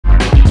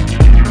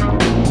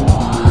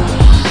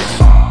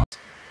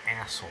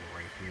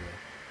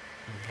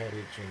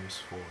beheaded James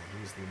Foley.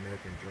 He's the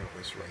American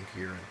journalist right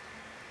here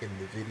in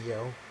the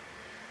video.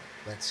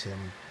 That's him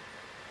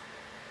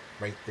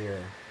right there.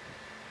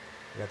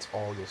 That's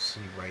all you'll see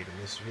right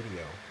in this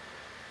video.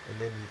 And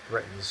then he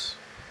threatens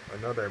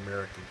another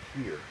American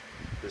here,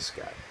 this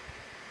guy.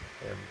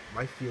 And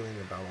my feeling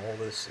about all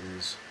this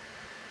is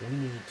we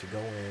need to go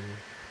in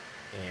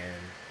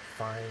and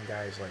find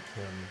guys like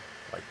him,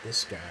 like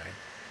this guy,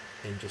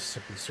 and just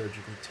simply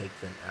surgically take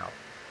them out.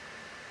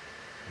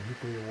 A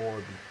nuclear war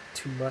would be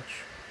too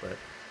much, but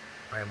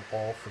I am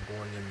all for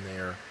going in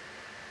there,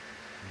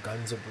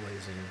 guns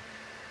a-blazing,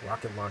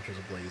 rocket launchers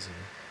a-blazing,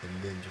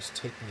 and then just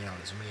taking out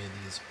as many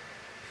of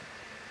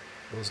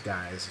those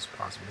guys as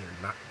possible.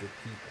 They're not good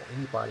people.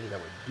 Anybody that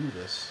would do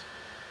this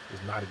is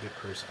not a good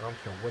person. I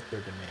don't care what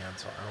their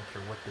demands are. I don't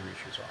care what their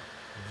issues are.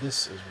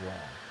 This is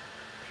wrong.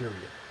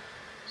 Period.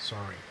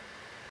 Sorry.